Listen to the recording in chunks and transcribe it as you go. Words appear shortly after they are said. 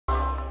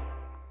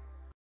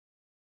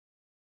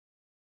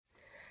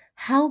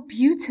How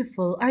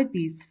beautiful are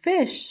these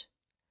fish?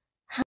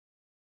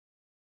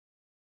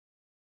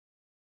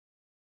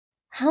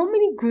 How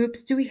many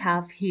groups do we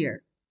have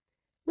here?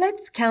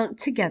 Let's count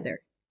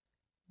together.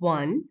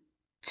 1,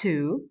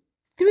 2,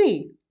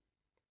 3.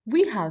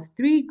 We have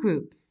 3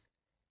 groups.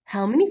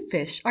 How many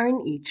fish are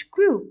in each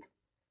group?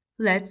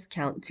 Let's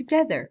count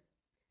together.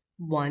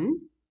 1,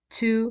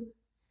 2,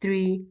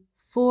 3,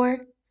 4,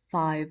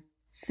 5,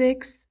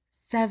 6,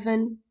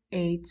 7,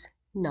 8,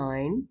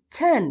 9,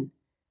 10.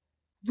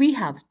 We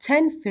have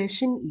 10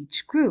 fish in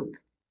each group.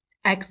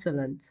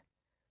 Excellent.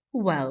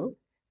 Well,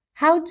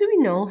 how do we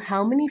know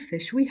how many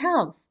fish we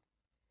have?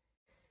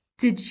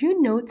 Did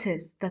you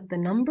notice that the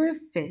number of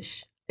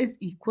fish is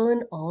equal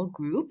in all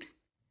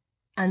groups?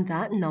 And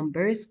that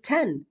number is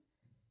 10.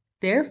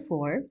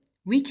 Therefore,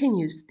 we can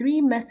use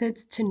 3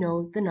 methods to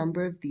know the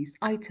number of these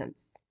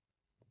items.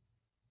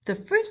 The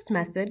first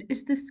method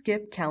is the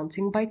skip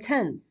counting by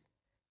tens.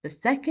 The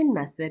second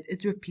method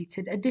is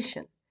repeated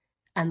addition.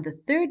 And the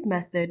third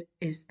method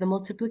is the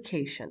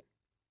multiplication.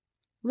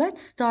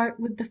 Let's start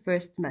with the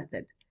first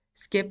method,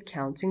 skip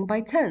counting by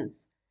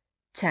tens.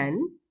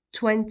 10,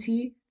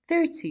 20,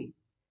 30.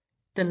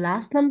 The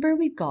last number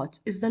we got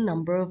is the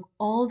number of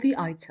all the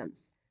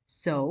items,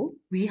 so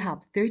we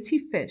have 30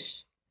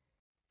 fish.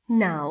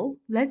 Now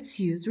let's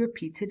use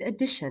repeated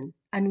addition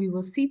and we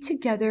will see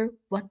together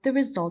what the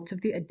result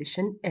of the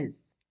addition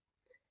is.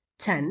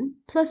 10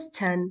 plus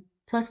 10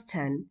 plus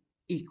 10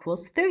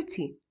 equals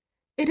 30.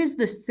 It is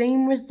the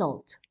same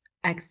result.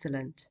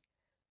 Excellent.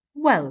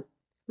 Well,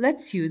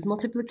 let's use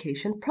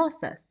multiplication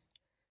process.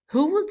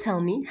 Who will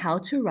tell me how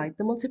to write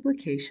the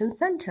multiplication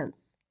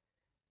sentence?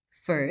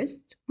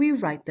 First, we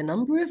write the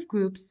number of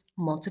groups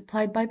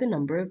multiplied by the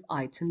number of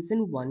items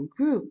in one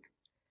group.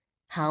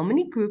 How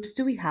many groups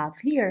do we have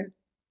here?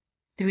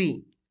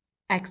 3.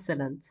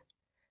 Excellent.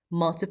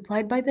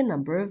 Multiplied by the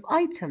number of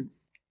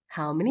items.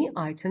 How many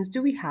items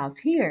do we have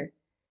here?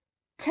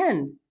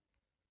 10.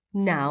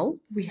 Now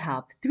we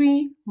have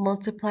 3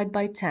 multiplied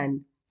by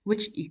 10,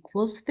 which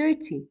equals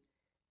 30.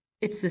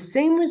 It's the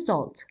same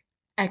result.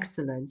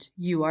 Excellent.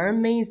 You are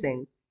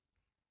amazing.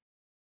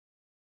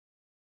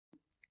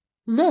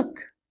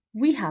 Look,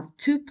 we have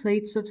 2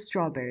 plates of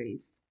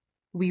strawberries.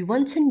 We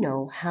want to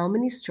know how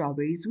many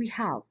strawberries we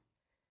have.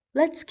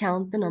 Let's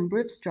count the number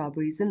of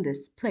strawberries in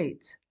this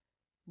plate.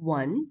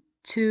 1,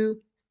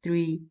 2,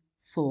 3,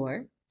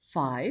 4,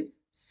 5,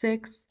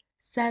 6,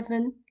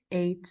 7,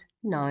 8,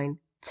 9,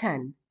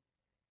 10.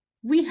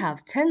 We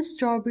have 10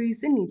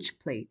 strawberries in each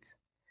plate.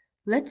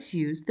 Let's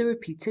use the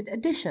repeated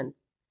addition.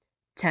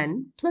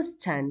 10 plus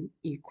 10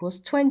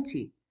 equals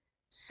 20.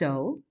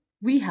 So,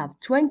 we have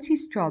 20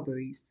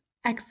 strawberries.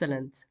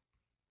 Excellent.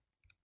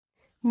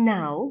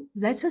 Now,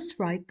 let us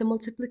write the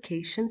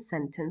multiplication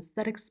sentence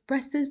that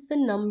expresses the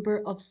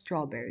number of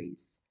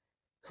strawberries.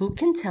 Who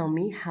can tell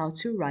me how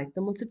to write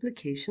the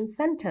multiplication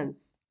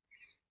sentence?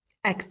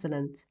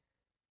 Excellent.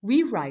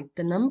 We write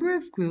the number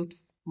of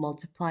groups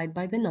multiplied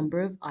by the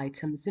number of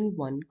items in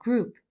one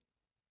group.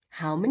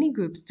 How many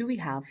groups do we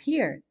have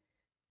here?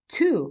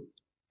 2.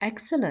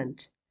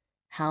 Excellent.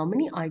 How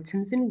many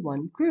items in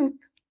one group?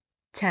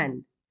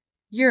 10.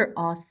 You're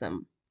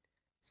awesome.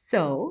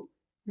 So,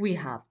 we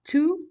have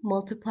 2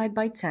 multiplied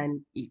by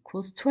 10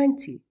 equals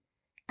 20.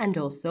 And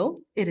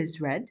also, it is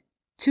read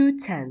 2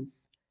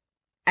 tens.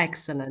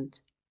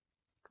 Excellent.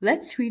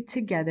 Let's read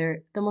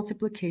together the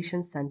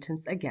multiplication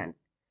sentence again.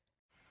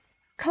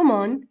 Come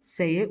on,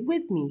 say it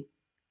with me.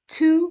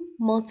 2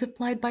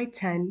 multiplied by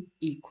 10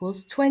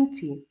 equals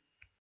 20.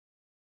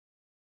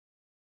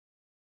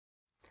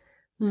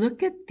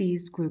 Look at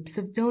these groups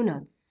of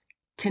donuts.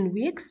 Can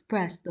we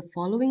express the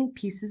following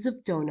pieces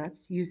of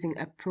donuts using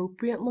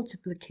appropriate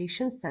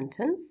multiplication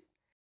sentence?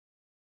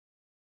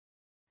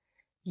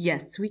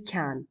 Yes, we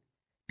can,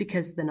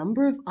 because the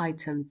number of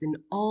items in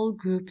all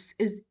groups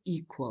is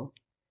equal.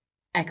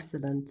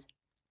 Excellent.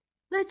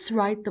 Let's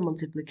write the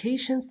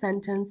multiplication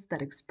sentence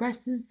that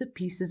expresses the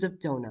pieces of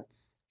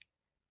donuts.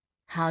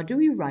 How do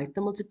we write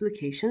the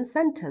multiplication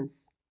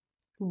sentence?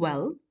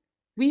 Well,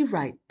 we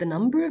write the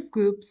number of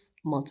groups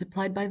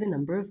multiplied by the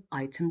number of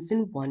items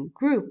in one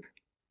group.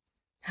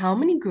 How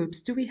many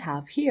groups do we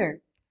have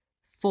here?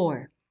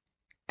 4.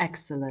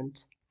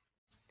 Excellent.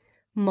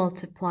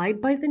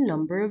 Multiplied by the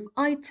number of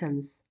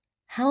items.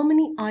 How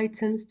many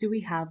items do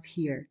we have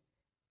here?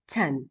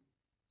 10.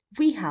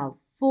 We have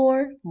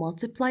 4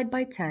 multiplied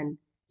by 10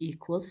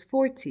 equals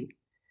 40.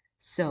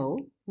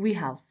 So, we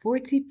have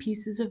 40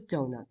 pieces of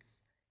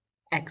donuts.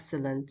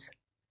 Excellent.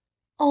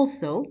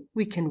 Also,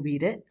 we can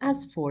read it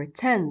as 4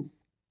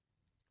 tens.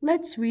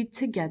 Let's read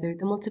together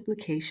the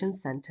multiplication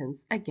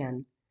sentence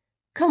again.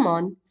 Come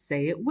on,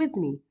 say it with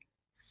me.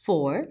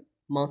 4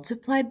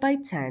 multiplied by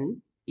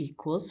 10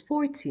 equals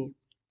 40.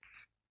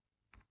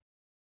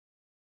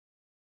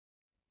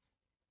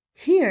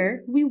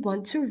 Here, we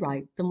want to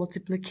write the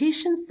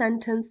multiplication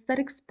sentence that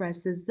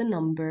expresses the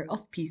number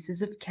of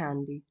pieces of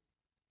candy.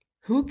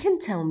 Who can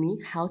tell me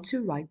how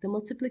to write the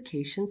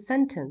multiplication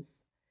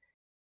sentence?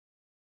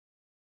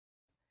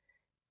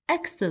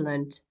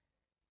 Excellent!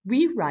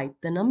 We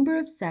write the number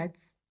of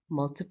sets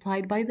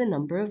multiplied by the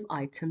number of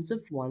items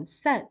of one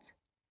set.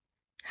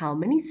 How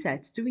many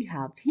sets do we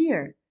have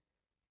here?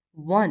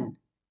 1.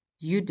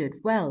 You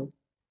did well.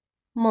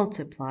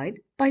 Multiplied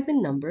by the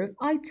number of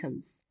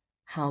items.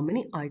 How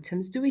many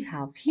items do we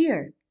have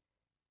here?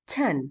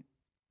 10.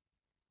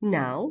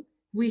 Now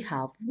we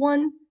have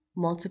 1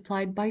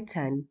 multiplied by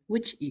 10,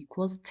 which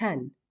equals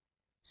 10.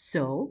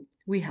 So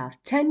we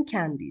have 10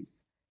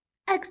 candies.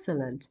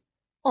 Excellent.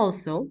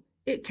 Also,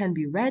 it can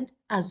be read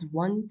as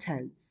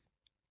 1/10.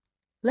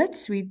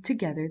 Let's read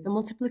together the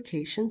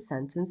multiplication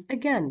sentence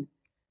again.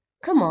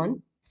 Come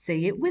on,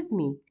 say it with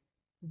me.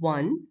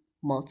 1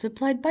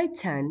 multiplied by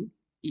 10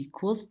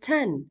 equals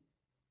 10.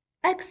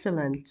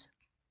 Excellent.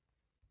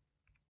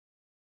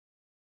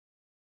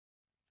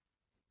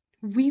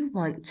 We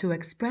want to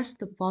express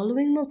the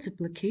following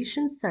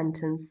multiplication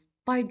sentence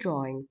by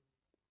drawing.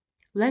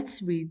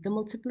 Let's read the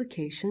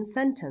multiplication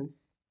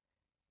sentence.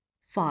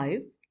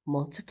 5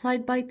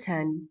 multiplied by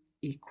 10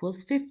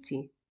 equals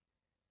 50.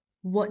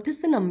 What does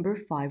the number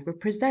 5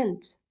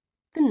 represent?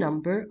 The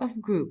number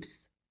of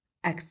groups.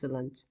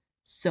 Excellent.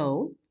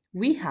 So,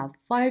 we have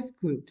 5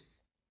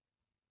 groups.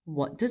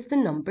 What does the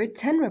number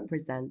 10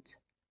 represent?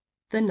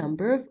 The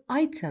number of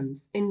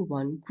items in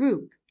one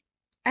group.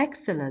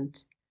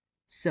 Excellent.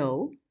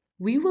 So,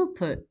 we will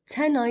put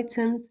 10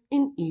 items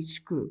in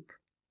each group.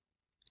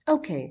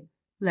 Okay,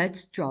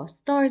 let's draw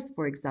stars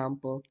for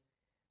example.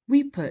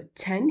 We put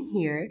 10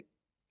 here,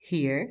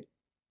 here,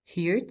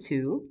 here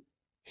too,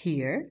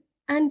 here,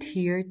 and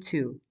here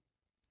too.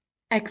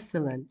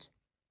 Excellent.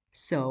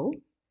 So,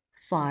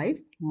 5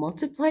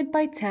 multiplied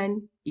by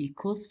 10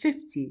 equals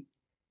 50.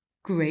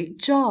 Great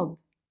job!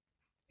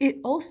 It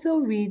also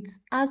reads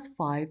as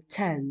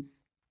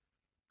 5/10.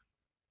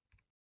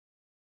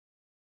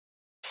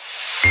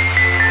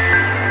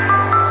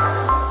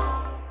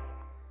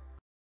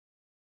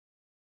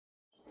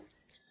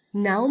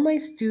 Now, my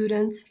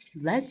students,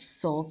 let's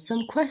solve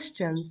some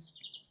questions.